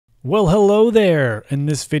Well, hello there. In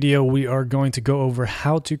this video, we are going to go over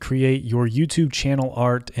how to create your YouTube channel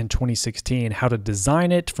art in 2016, how to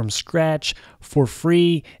design it from scratch for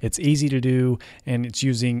free. It's easy to do, and it's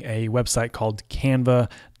using a website called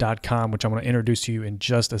Canva.com, which I'm going to introduce to you in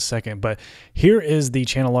just a second. But here is the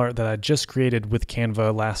channel art that I just created with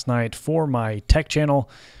Canva last night for my tech channel.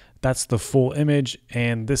 That's the full image,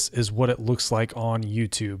 and this is what it looks like on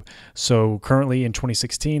YouTube. So currently in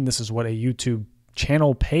 2016, this is what a YouTube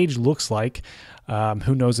channel page looks like.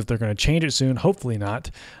 Who knows if they're going to change it soon? Hopefully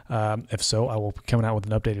not. If so, I will be coming out with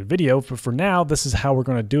an updated video. But for now, this is how we're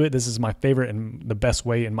going to do it. This is my favorite and the best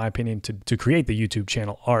way, in my opinion, to create the YouTube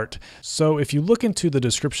channel art. So if you look into the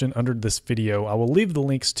description under this video, I will leave the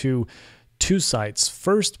links to two sites.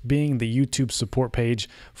 First being the YouTube support page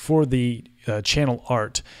for the channel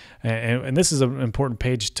art. And this is an important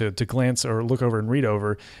page to glance or look over and read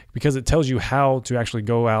over, because it tells you how to actually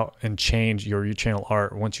go out and change your channel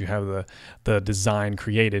art once you have the design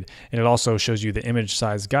created. And it also shows you the image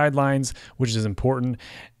size guidelines, which is important.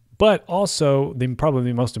 But also, probably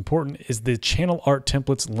the most important is the channel art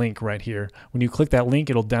templates link right here. When you click that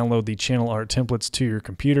link, it'll download the channel art templates to your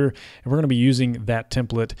computer. And we're going to be using that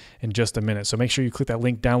template in just a minute. So make sure you click that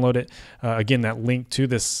link, download it. Again, that link to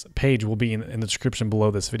this page will be in the description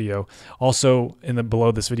below this video. Also,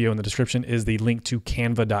 below this video in the description is the link to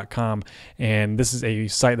canva.com. And this is a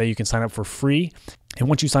site that you can sign up for free. And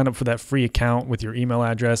once you sign up for that free account with your email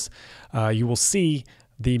address, you will see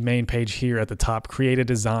the main page here at the top, create a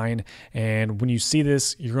design. And when you see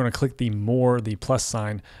this, you're going to click the plus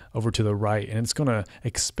sign over to the right, and it's going to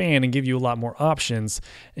expand and give you a lot more options.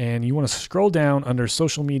 And you want to scroll down under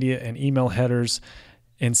social media and email headers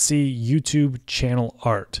and see YouTube channel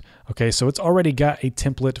art. Okay, so it's already got a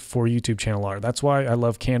template for YouTube channel art. That's why I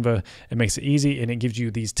love Canva. It makes it easy, and it gives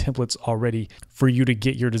you these templates already for you to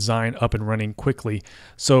get your design up and running quickly.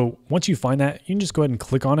 So once you find that, you can just go ahead and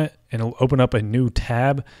click on it, and it'll open up a new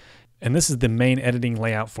tab. And this is the main editing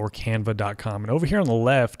layout for canva.com. And over here on the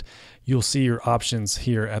left, you'll see your options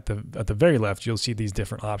here at the very left. You'll see these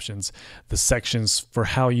different options, the sections for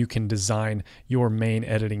how you can design your main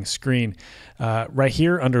editing screen. Right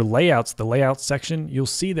here under layouts, the layout section, you'll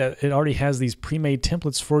see that it already has these pre-made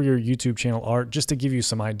templates for your YouTube channel art, just to give you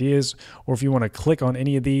some ideas. Or if you want to click on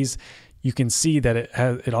any of these, you can see that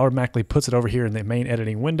it automatically puts it over here in the main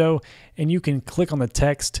editing window, and you can click on the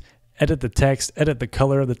text, edit the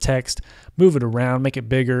color of the text, move it around, make it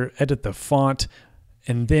bigger, edit the font,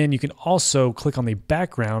 and then you can also click on the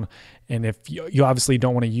background. And if you obviously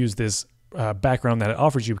don't want to use this background that it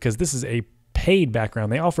offers you, because this is a paid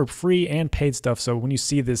background. They offer free and paid stuff. So when you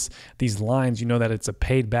see these lines, you know that it's a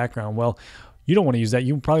paid background. Well, you don't want to use that.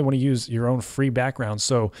 You probably want to use your own free background.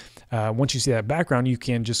 So once you see that background, you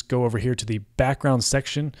can just go over here to the background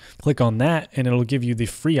section, click on that, and it'll give you the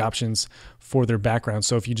free options for their background.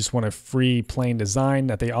 So if you just want a free plain design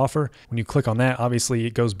that they offer, when you click on that, obviously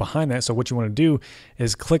it goes behind that. So what you want to do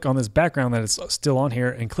is click on this background that is still on here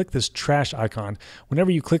and click this trash icon.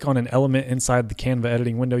 Whenever you click on an element inside the Canva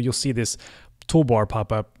editing window, you'll see this toolbar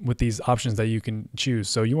pop up with these options that you can choose.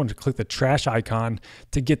 So you want to click the trash icon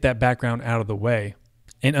to get that background out of the way.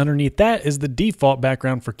 And underneath that is the default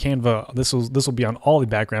background for Canva. This will be on all the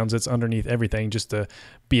backgrounds. It's underneath everything, just to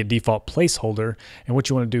be a default placeholder. And what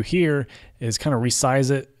you want to do here is kind of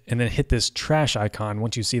resize it and then hit this trash icon.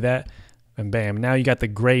 Once you see that, and bam, now you got the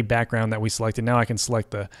gray background that we selected. Now I can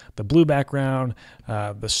select the blue background,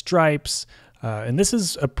 the stripes, and this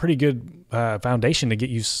is a pretty good foundation to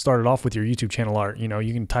get you started off with your YouTube channel art. You know,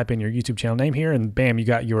 you can type in your YouTube channel name here, and bam, you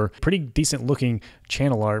got your pretty decent looking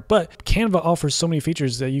channel art. But Canva offers so many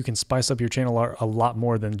features that you can spice up your channel art a lot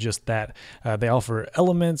more than just that. They offer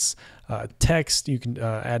elements, text. You can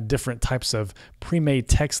add different types of pre-made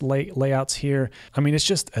text layouts here. I mean, it's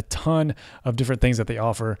just a ton of different things that they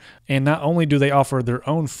offer. And not only do they offer their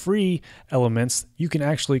own free elements, you can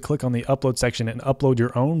actually click on the upload section and upload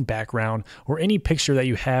your own background or any picture that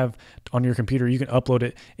you have on your computer. You can upload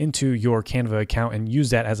it into your Canva account and use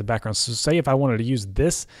that as a background. So say if I wanted to use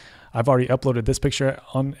this, I've already uploaded this picture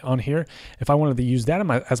on here. If I wanted to use that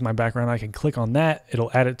as my background, I can click on that.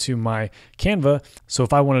 It'll add it to my Canva. So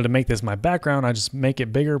if I wanted to make this my background, I just make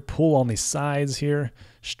it bigger, pull on the sides here,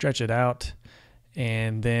 stretch it out,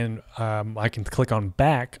 and then I can click on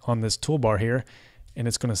back on this toolbar here, and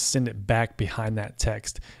it's going to send it back behind that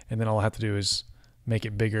text. And then all I have to do is make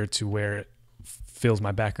it bigger to where it fills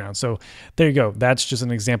my background. So there you go. That's just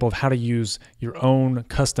an example of how to use your own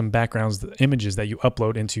custom backgrounds, the images that you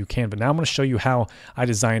upload into Canva. Now I'm going to show you how I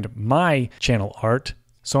designed my channel art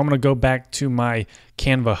So I'm going to go back to my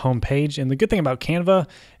Canva homepage. And the good thing about Canva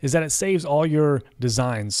is that it saves all your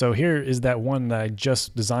designs. So here is that one that I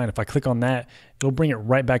just designed. If I click on that, it'll bring it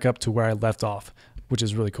right back up to where I left off, which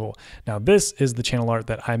is really cool. Now this is the channel art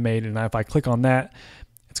that I made. And if I click on that,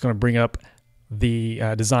 it's going to bring up the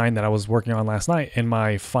design that I was working on last night in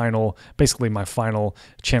my final, basically my final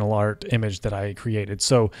channel art image that I created.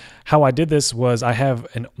 So how I did this was I have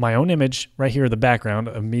my own image right here in the background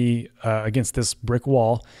of me against this brick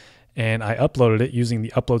wall, and I uploaded it using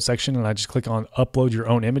the upload section, and I just click on upload your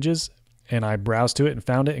own images, and I browsed to it and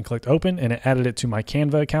found it and clicked open, and it added it to my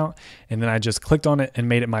Canva account. And then I just clicked on it and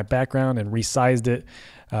made it my background and resized it.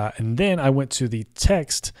 And then I went to the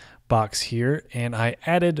text box here, and I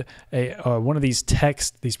added one of these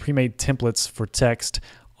pre-made templates for text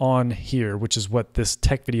on here, which is what this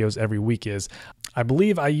Tech Videos Every Week is. I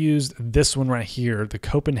believe I used this one right here, the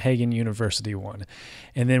Copenhagen University one.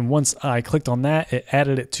 And then once I clicked on that, it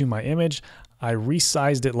added it to my image. I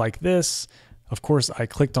resized it like this. Of course, I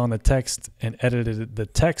clicked on the text and edited the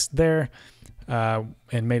text there. And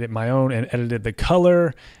made it my own and edited the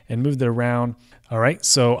color and moved it around. All right,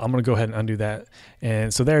 so I'm gonna go ahead and undo that.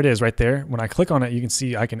 And so there it is right there. When I click on it, you can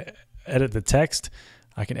see I can edit the text.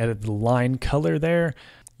 I can edit the line color there.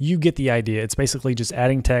 You get the idea. It's basically just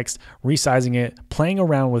adding text, resizing it, playing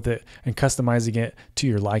around with it, and customizing it to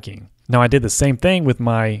your liking. Now I did the same thing with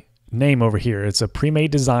my name over here. It's a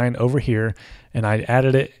pre-made design over here, and I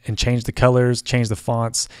added it and changed the colors, changed the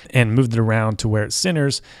fonts, and moved it around to where it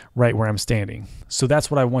centers right where I'm standing. So that's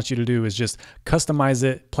what I want you to do, is just customize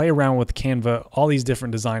it, play around with Canva, all these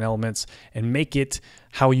different design elements, and make it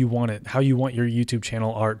how you want it, how you want your YouTube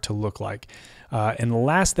channel art to look like. And the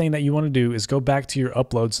last thing that you want to do is go back to your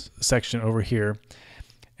uploads section over here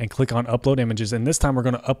and click on upload images. And this time we're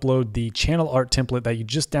going to upload the channel art template that you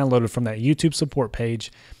just downloaded from that YouTube support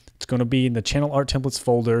page. It's going to be in the channel art templates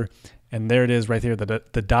folder, and there it is right there, the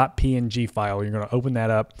 .png file. You're going to open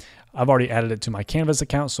that up. I've already added it to my Canvas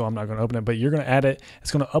account, so I'm not going to open it, but you're going to add it.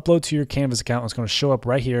 It's going to upload to your Canvas account. It's going to show up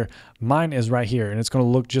right here. Mine is right here, and it's going to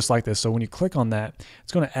look just like this. So when you click on that,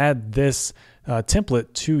 it's going to add this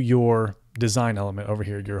template to your design element over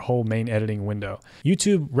here, your whole main editing window.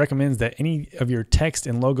 YouTube recommends that any of your text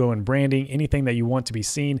and logo and branding, anything that you want to be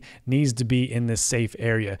seen, needs to be in this safe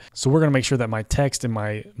area. So we're going to make sure that my text and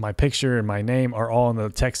my picture and my name are all in the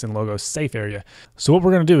text and logo safe area. So what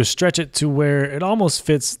we're going to do is stretch it to where it almost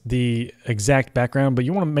fits the exact background, but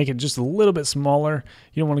you want to make it just a little bit smaller.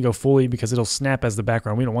 You don't want to go fully because it'll snap as the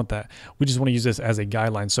background. We don't want that. We just want to use this as a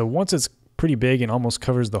guideline. So once it's pretty big and almost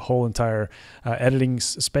covers the whole entire editing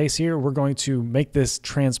space here, we're going to make this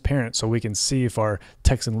transparent so we can see if our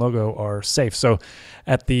text and logo are safe. So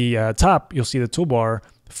at the top, you'll see the toolbar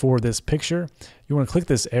for this picture. You want to click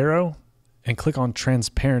this arrow and click on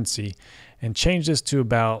transparency and change this to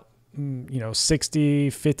about 60,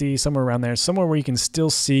 50, somewhere around there, somewhere where you can still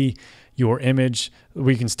see your image,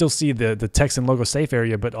 where you can still see the text and logo safe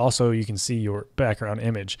area, but also you can see your background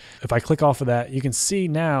image. If I click off of that, you can see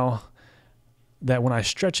now that when I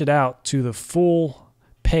stretch it out to the full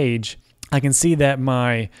page, I can see that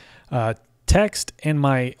my text and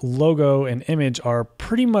my logo and image are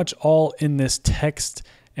pretty much all in this text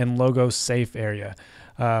and logo safe area.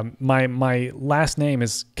 My last name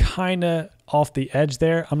is kind of off the edge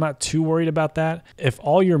there. I'm not too worried about that. If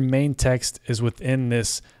all your main text is within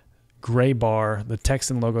this gray bar, the text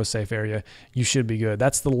and logo safe area, you should be good.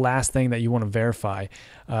 That's the last thing that you want to verify.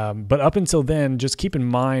 But up until then, just keep in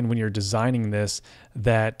mind when you're designing this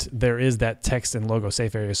that there is that text and logo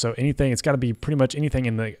safe area. So anything, it's got to be pretty much anything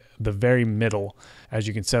in the very middle. As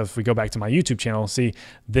you can see, if we go back to my YouTube channel, see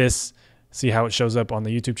how it shows up on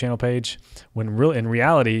the YouTube channel page, when in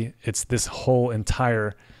reality, it's this whole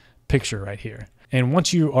entire picture right here. And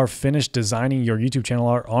once you are finished designing your YouTube channel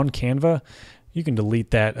art on Canva, you can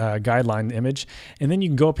delete that guideline image, and then you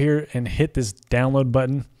can go up here and hit this download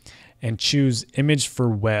button and choose image for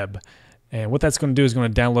web. And what that's going to do is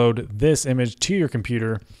going to download this image to your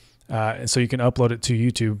computer, so you can upload it to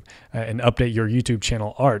YouTube and update your YouTube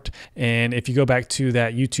channel art. And if you go back to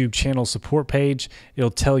that YouTube channel support page, it'll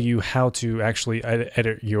tell you how to actually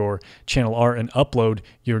edit your channel art and upload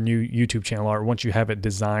your new YouTube channel art once you have it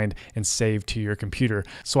designed and saved to your computer.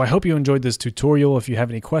 So I hope you enjoyed this tutorial. If you have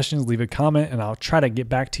any questions, leave a comment and I'll try to get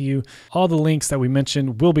back to you. All the links that we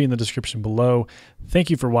mentioned will be in the description below. Thank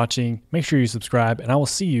you for watching. Make sure you subscribe, and I will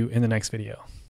see you in the next video.